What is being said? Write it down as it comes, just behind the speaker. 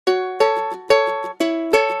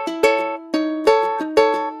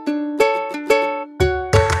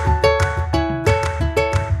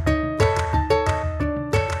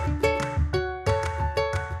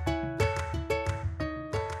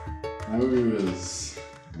was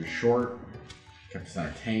short, kept us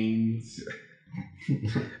entertained.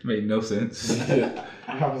 Made no sense.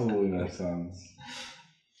 Absolutely no sense.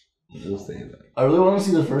 We'll say that. I really want to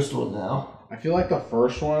see the first one now. I feel like the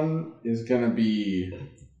first one is gonna be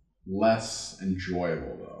less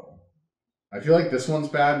enjoyable though. I feel like this one's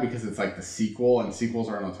bad because it's like the sequel, and sequels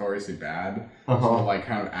are notoriously bad. So it like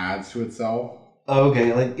kind of adds to itself.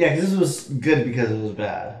 Okay, like yeah, 'cause this was good because it was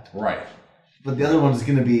bad. Right. But the other one's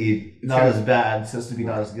gonna be not as bad, so it's to be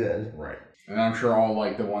not as good. Right. And I'm sure all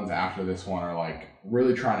like the ones after this one are like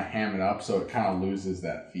really trying to ham it up, so it kind of loses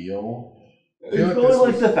that feel. It's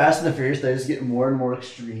really like the Fast and the Furious. They just get more and more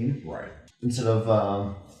extreme. Right. Instead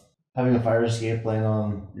of having a fire escape land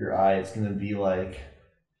on your eye, it's gonna be like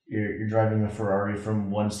you're driving a Ferrari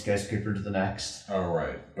from one skyscraper to the next. Oh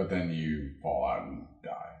right. But then you fall out and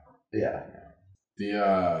die. Yeah. The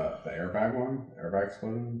airbag one, airbag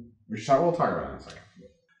explosion. We'll talk about it in a second.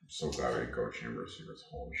 I'm so glad we didn't go Chamber of Secrets.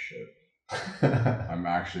 Holy shit. I'm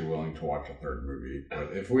actually willing to watch a third movie,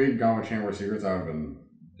 but if we had gone with Chamber of Secrets, I would have been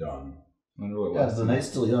done. I wonder what Yeah, the night's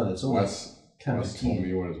still young. It's only Wes told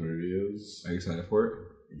me what his movie is. Are you excited for it?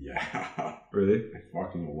 Yeah. Really? I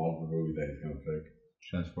fucking love the movie that he's gonna pick.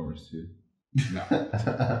 Transformers 2. No.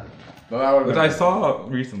 But that would Which I saw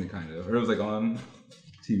recently, kind of. Or it was like on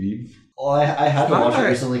TV. Well, I had to watch it Not-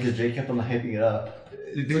 recently because Jay kept on hyping it up.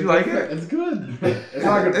 Did you like it? It's good. It's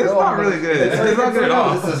not good. It's not really good. It's not good at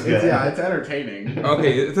all. This is good. Yeah, it's entertaining.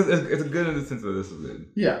 Okay, it's good in the sense that this is good.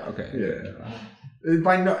 Yeah. Okay. Yeah.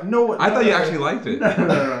 By no. I thought you actually liked it. No.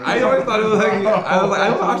 I always thought it was like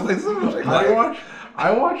I watched like so much.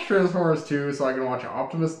 I watched Transformers 2 so I can watch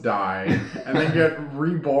Optimus die and then get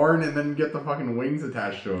reborn and then get the fucking wings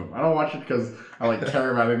attached to him. I don't watch it because I like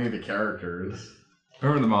care about any of the characters.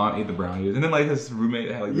 Remember the mom ate the brownies, and then like his roommate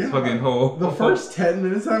had like this fucking whole. The first 10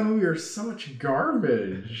 minutes of that movie are such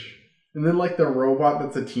garbage. And then like the robot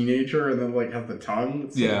that's a teenager and then like has the tongue.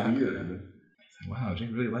 It's so weird. Wow, Jake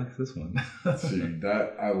really likes this one. Dude,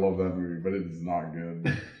 I love that movie, but it is not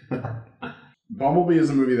good. Bumblebee is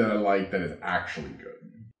a movie that I like that is actually good.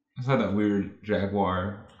 I saw that weird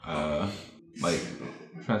Jaguar, like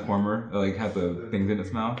transformer that like had the things in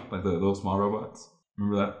its mouth, like the little small robots.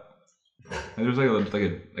 Remember that? And there's like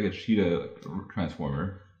a cheetah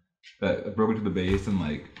transformer that broke into the base and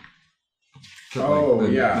like. Took, the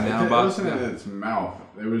nanobots. It wasn't in its mouth.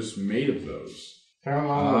 It was made of those. Kind of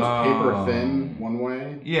was paper thin one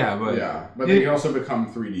way. Yeah, but they can also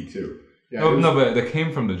become 3D too. Yeah, but they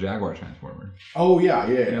came from the Jaguar transformer. Oh yeah.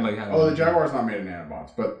 Like, the Jaguar's not made of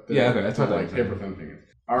nanobots, but that's what like paper thin thing is.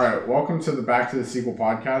 All right, welcome to the Back to the Sequel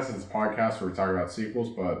podcast. It's a podcast where we talk about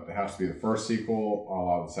sequels, but it has to be the first sequel,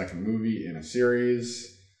 a the second movie in a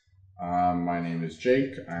series. My name is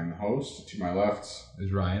Jake. I'm the host. To my left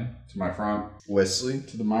is Ryan. To my front, Wesley.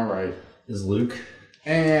 To my right is Luke.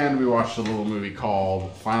 And we watched a little movie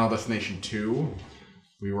called Final Destination 2.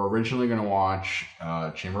 We were originally going to watch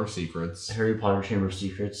Chamber of Secrets. Harry Potter Chamber of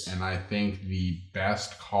Secrets. And I think the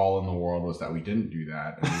best call in the world was that we didn't do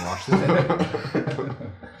that. And we watched this.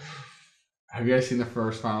 Have you guys seen the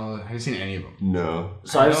first Final? Have you seen any of them? No.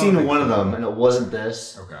 So I've seen one of them, and it wasn't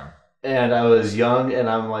this. Okay. And I was young, and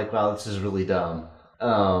I'm like, wow, this is really dumb.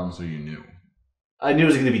 So you knew? I knew it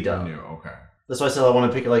was going to be dumb. You knew, okay. That's why I said I want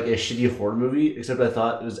to pick like a shitty horror movie, except I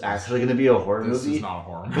thought it was actually going to be a horror movie. This is not a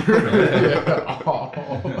horror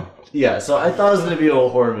movie. Yeah, so I thought it was going to be a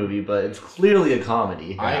horror movie, but it's clearly a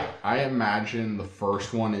comedy. I imagine the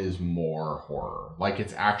first one is more horror. Like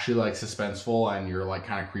it's actually like suspenseful and you're like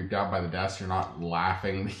kind of creeped out by the deaths. You're not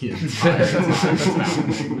laughing the entire time it's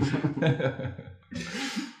happening.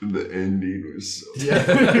 The ending was so the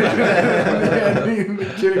ending, the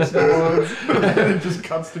kid explodes and it just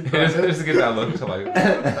cuts to credits. Just to get that look to like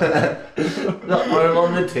the arm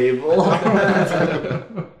on the table.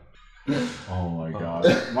 Oh my god.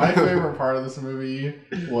 My favorite part of this movie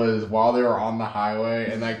was while they were on the highway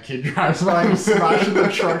and that kid drives by and smashing the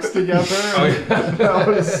trucks together. That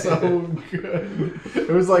was so good. It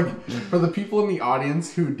was like, for the people in the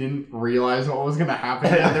audience who didn't realize what was going to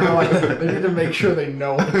happen yet, they were like, they need to make sure they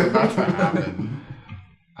know what's about to happen.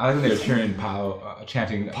 I think they were chanting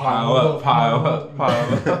pile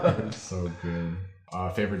up. It's so good.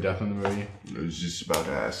 Favorite death in the movie? I was just about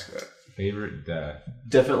to ask that. Favorite death?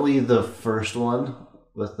 Definitely the first one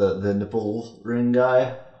with the nipple ring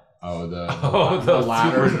guy. Oh, the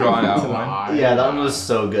ladder super drawn out one. Yeah, that one was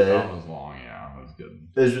so good. That was long, yeah. That was good.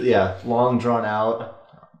 It was, long, drawn out.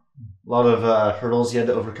 A lot of hurdles you had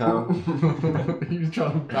to overcome. He was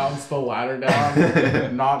trying to bounce the ladder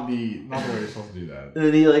down. not the way you're supposed to do that.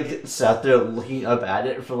 And then he sat there looking up at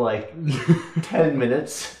it for 10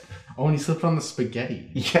 minutes. Oh, and he slipped on the spaghetti.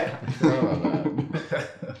 Yeah. I forgot about that.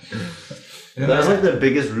 And That was like the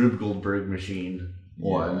biggest Rube Goldberg machine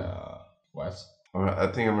one. Yeah. Wes? I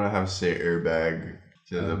think I'm gonna have to say airbag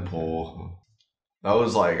to the pole. That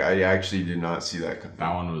was like, I actually did not see that coming.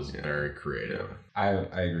 That one was very creative. I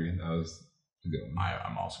agree. That was a good one.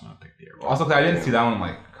 I'm also gonna pick the airbag. Also, 'cause I didn't see that one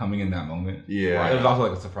like coming in that moment. Yeah. It was also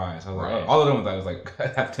like a surprise. I was like, Right. all of them I was like, I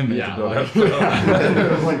have 10 minutes to build like, up.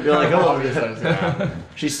 You're like, oh, obvious that was gonna happen.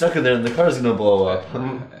 she's stuck in there and the car's gonna blow up. I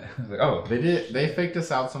was like, oh, They faked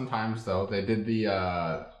us out sometimes though. They did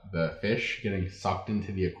the fish getting sucked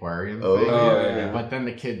into the aquarium Oh, thing. yeah. But then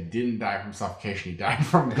the kid didn't die from suffocation. He died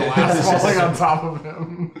from glass falling on top of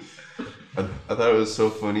him. I thought it was so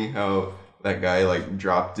funny how that guy like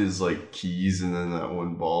dropped his like keys and then that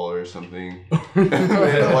one ball or something and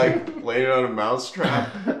then like landed on a mousetrap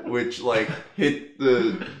which like hit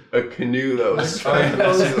a canoe that was trying to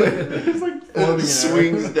It's like floating in it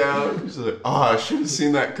swings down. He's like, I should have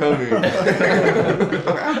seen that coming.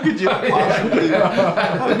 How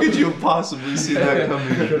could you have possibly seen that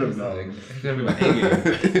coming? Should have known. it's gonna be my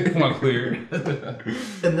A game. Come on, clear.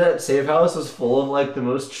 And that safe house was full of like the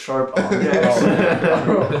most sharp objects.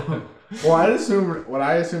 Well, what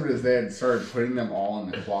I assumed is they had started putting them all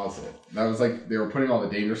in the closet. That was like they were putting all the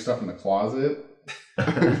dangerous stuff in the closet,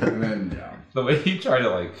 and then yeah. The way he tried to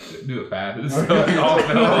like do it fast, it's so like, all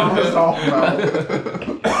fell. It's all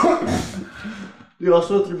fell. You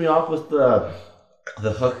also threw me off with the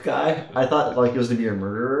hook guy. I thought like it was gonna be a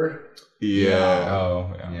murderer Yeah.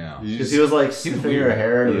 Oh, yeah. Yeah, because he was like sniffing her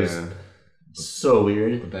hair. And it was Yeah. so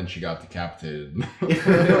weird. but then she got decapitated.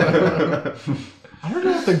 I don't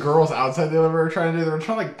know what the girls outside the elevator were trying to do. They were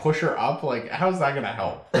trying to like push her up. Like, how's that gonna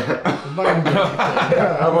help? It's not gonna do anything.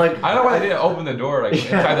 I'm like, I don't know why they didn't open the door like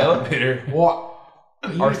inside the elevator. Well,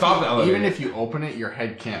 Or stop the elevator. even if you open it, your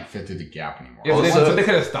head can't fit through the gap anymore. Yeah, Also- they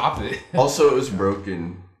could have stopped it. Also, it was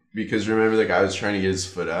broken because remember the guy was trying to get his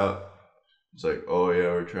foot out. It's like, oh yeah,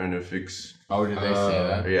 we're trying to fix. Oh, did they say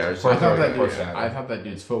that? Yeah, I thought that Poor dude, shadow. I thought that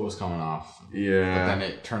dude's foot was coming off, but yeah. then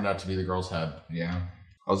it turned out to be the girl's head. Yeah.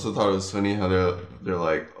 I also thought it was funny how they're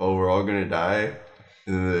like, oh, we're all gonna die,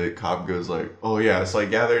 and then the cop goes like, oh yeah, so I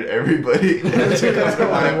gathered everybody and took us to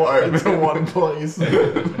my apartment. to one place,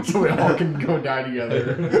 so we all can go die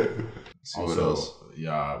together. See what Also, else?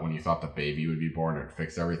 yeah, when you thought the baby would be born, it would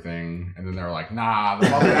fix everything, and then they were like, "Nah, the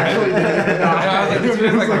mother actually didn't die." I was like, this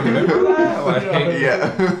dude's like, remember that? Like,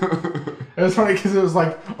 Yeah. It was funny because it was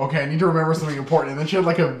like, okay, I need to remember something important, and then she had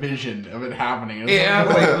like a vision of it happening. It was yeah, I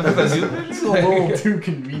was like, was this a new this is a little too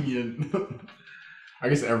convenient. I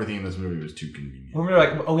guess everything in this movie was too convenient. We were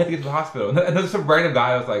like, oh, we have to get to the hospital. And then some random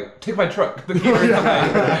guy was like, take my truck. The keys are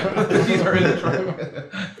inside. The keys are in the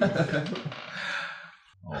truck.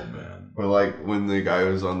 Oh man. Or like when the guy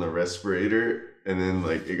was on the respirator and then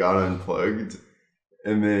like it got unplugged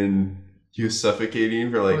and then he was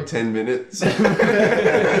suffocating for like 10 minutes. And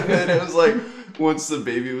then it was like once the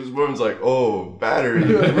baby was born, it was like, oh, battery,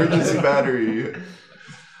 emergency battery.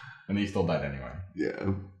 And he still died anyway.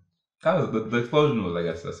 Yeah. That was the explosion was, I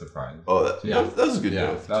guess, a surprise. Oh, Yeah. that was a good Yeah,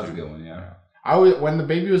 death. That was a too. good one, yeah. When the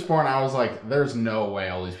baby was born, I was like, "There's no way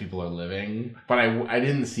all these people are living," but I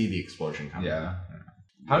didn't see the explosion coming. Yeah.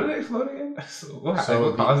 How did it explode again? What So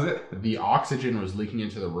what caused it? The oxygen was leaking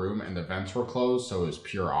into the room, and the vents were closed, so it was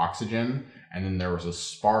pure oxygen. And then there was a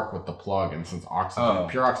spark with the plug, and since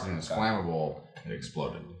pure oxygen is flammable, it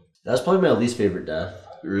exploded. that's probably my least favorite death.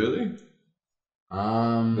 Really?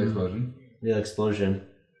 The explosion. The explosion.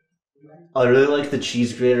 I really like the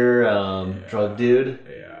cheese grater drug dude.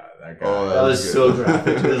 Yeah, that guy. Oh, That was good. so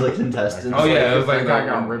graphic. His like intestines. Oh, yeah, it was that like guy that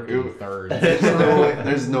got one. ripped in thirds.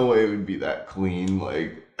 There's no way it would be that clean.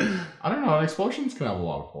 Like, I don't know. Explosions can have a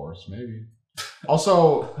lot of force, maybe.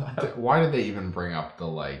 Also, why did they even bring up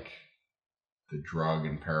the drug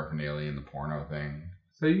and paraphernalia in the porno thing?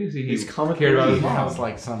 So you can see He's he comic cared about his relief. It was mom.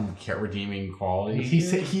 like some redeeming quality.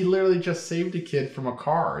 He literally just saved a kid from a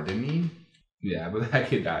car, didn't he? Yeah, but that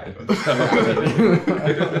kid died.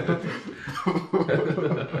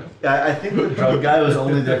 I think the drug guy was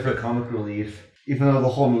only there for comic relief, even though the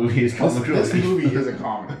whole movie is comic This relief. movie is a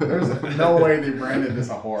comedy. There's no way they branded this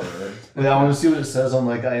a horror. Yeah, I want to see what it says on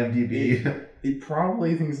like IMDb. He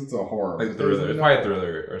probably thinks it's a horror. Like but thriller. It's probably a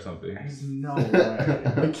thriller or something. There's no way.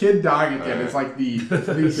 The kid dying again. It's like the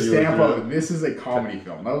stamp of this is a comedy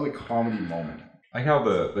film. That was a comedy moment. Like how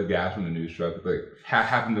the gas from the news truck like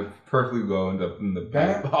happened to perfectly go in the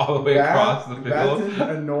That- pipe all the way across the That field. didn't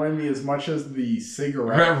annoy me as much as the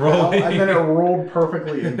cigarette Right, fell, rolling. and then it rolled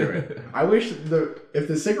perfectly into it. I wish if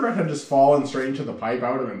the cigarette had just fallen straight into the pipe,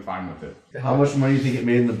 I would have been fine with it. How much money do you think it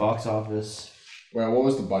made in the box office? Well, what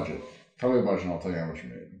was the budget? Tell me the budget and I'll tell you how much you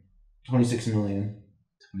made. 26 million.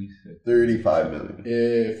 26. 35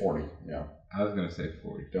 million. 40. Yeah, I was gonna say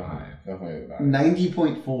 45. definitely that.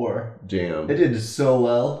 90.4. Damn. It did so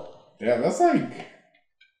well. Yeah, that's like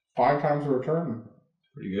 5 times the return.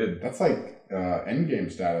 Pretty good. That's like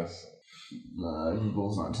Endgame status.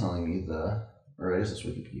 Google's not telling me or I guess it's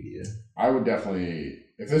Wikipedia. I would definitely,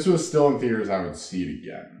 if this was still in theaters, I would see it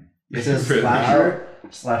again. It says Really?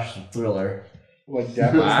 /thriller. Like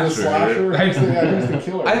death is the slasher. Who's the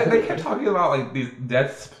killer? They kept talking about like these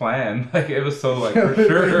deaths planned. Like it was so like Yeah, for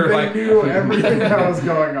sure. they Like knew everything that was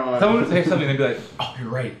going on. someone would say something and be like, "Oh, you're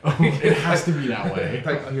right. It has to be that way.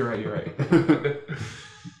 Like, oh, you're right. You're right."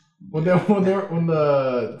 When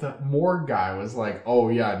the morgue guy was like, "Oh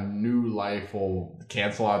yeah, new life will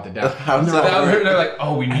cancel out the death," How's and that They're like,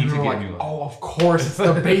 "Oh, we need to they're get like, new." "Oh, of course, it's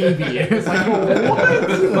the baby." And it's like,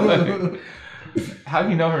 what? How do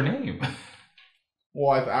you know her name?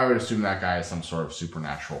 Well, I would assume that guy has some sort of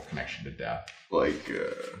supernatural connection to death. Like,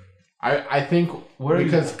 I think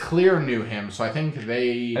because Clear knew him, so I think I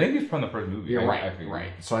think he's from the first movie. You're I right, figured.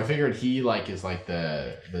 right. So I figured he is like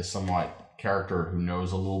the somewhat character who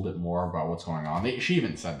knows a little bit more about what's going on. She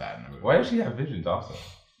even said that in the movie. Why does she have visions also?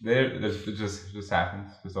 It just happens.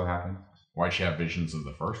 It so happens. Why'd she have visions of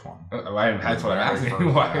the first one? That's what I'm asking. I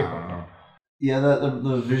don't Why? know. Yeah,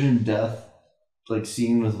 the Vision death like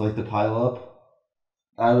scene with like the pile up.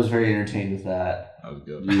 I was very entertained with that. That was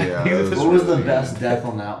good. yeah. What was the best death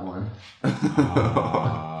on that one?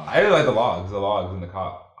 I really like the logs and the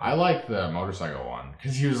cop. I like the motorcycle one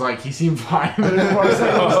because he seemed fine, but his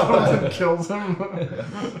motorcycle comes and kills him.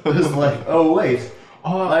 It was like, oh wait,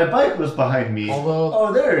 my bike was behind me. Although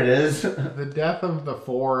Oh, there it is. the death of the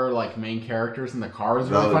 4 main characters in the car was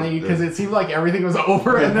That really was funny because it seemed like everything was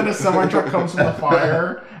over, and then a semi truck comes from the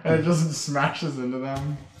fire and it just smashes into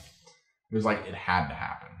them. It was like it had to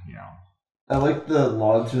happen, I like the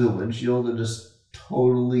log through the windshield and just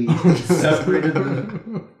totally separated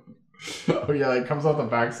the... Oh yeah, it comes out the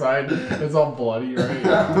backside. It's all bloody, right?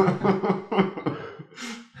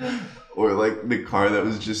 Or like the car that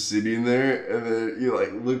was just sitting there, and then he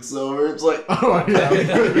looks over. It's like, Oh yeah, it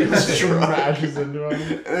It's smashes into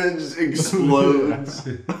him. and it just explodes.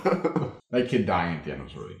 That kid dying at the end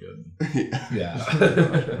was really good.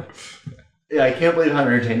 Yeah. Yeah, I can't believe how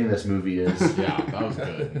entertaining this movie is. Yeah, that was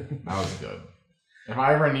good. That was good. If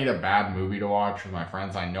I ever need a bad movie to watch with my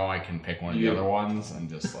friends, I know I can pick one of the other ones and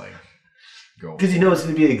just go. Because you know it's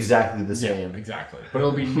going to be exactly the Yeah, same. exactly. But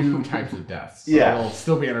it'll be new types of deaths. So Yeah. it'll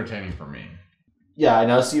still be entertaining for me. Yeah, I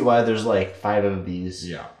now see why there's 5 of these.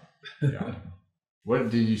 Yeah. Yeah. What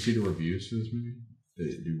did you see the reviews for this movie? Did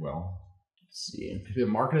it do well? Let's see. Did it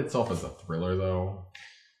market itself as a thriller though?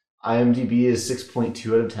 IMDb is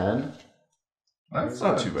 6.2 out of 10. That's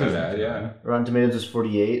not too bad. Yeah. Rotten Tomatoes is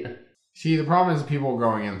 48. See, the problem is people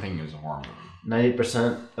going in thinking it was a horror movie.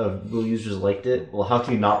 90% of Google users liked it. Well, how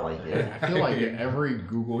can you not like it? I feel like every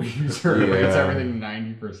Google user Yeah. rates everything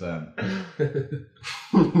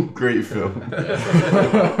 90%. Great film.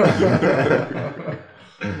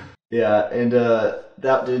 Yeah, and the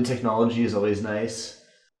outdated technology is always nice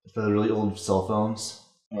for the really old cell phones.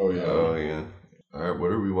 Oh yeah. Oh yeah. All right,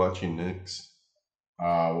 what are we watching next?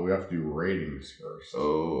 We have to do ratings first.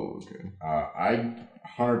 Oh, okay. I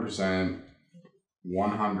 100%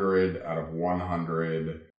 100 out of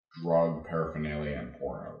 100 drug paraphernalia and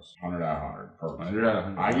pornos. 100 out of 100. Perfect. 100 out of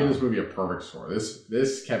 100. I give this movie a perfect score.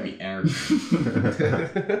 This kept me entertained.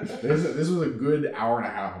 this was a good hour and a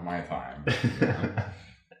half of my time.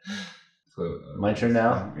 My turn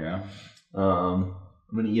now? Yeah. I'm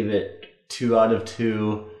going to give it 2 out of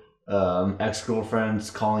 2 ex-girlfriends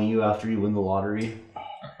calling you after you win the lottery.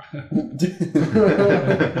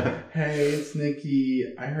 Hey, it's Nikki.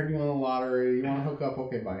 I heard you won the lottery. You want to hook up?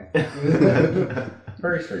 Okay, bye.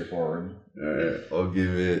 Very straightforward. Alright, I'll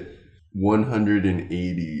give it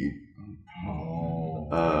 180 Oh.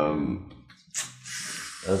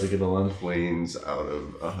 That was a good one. planes out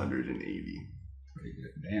of 180. Pretty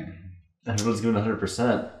good. Damn. Everyone's giving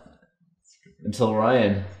 100%. Until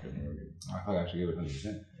Ryan. I thought I should give it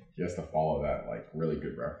 100%. He has to follow that really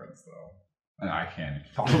good reference though. I can't.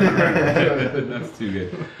 That's too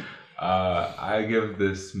good. I give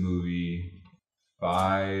this movie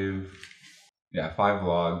 5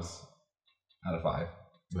 logs out of 5.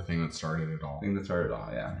 The thing that started it all. I think that started it all,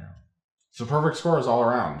 yeah. So perfect scores all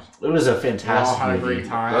around. It was a We all fantastic had a movie. great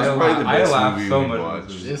time. That was probably the I best laughed movie so we much watched.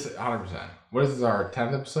 with this. It's 100%. What is this, our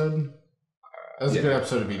 10th episode? This is a good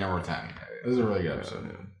episode to be number 10. This is a really good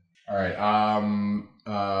episode. All right.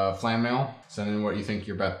 Flan mail. Send in what you think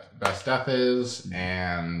your best death is.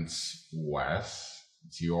 And Wes,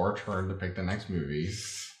 it's your turn to pick the next movie.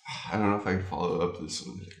 I don't know if I can follow up this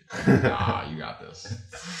one. Nah, you got this.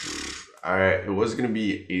 All right, it was gonna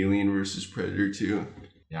be Alien versus Predator 2,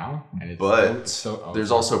 Yeah, and but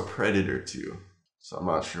there's also Predator 2, so I'm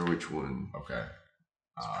not sure which one. Okay.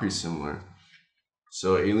 It's pretty similar.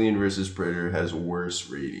 So Alien versus Predator has worse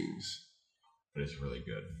ratings, but it's really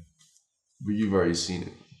good. but you've already seen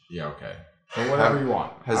it. Yeah. Okay. So whatever you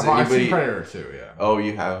want. Has I've anybody- seen Predator 2, yeah. Oh,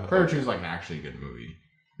 you have. Predator 2 is like an actually good movie.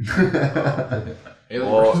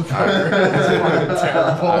 Alien Well, versus Predator is fucking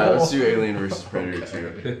terrible. All right, let's do Alien versus Predator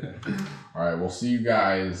 2. All right, we'll see you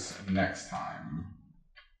guys next time.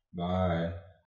 Bye.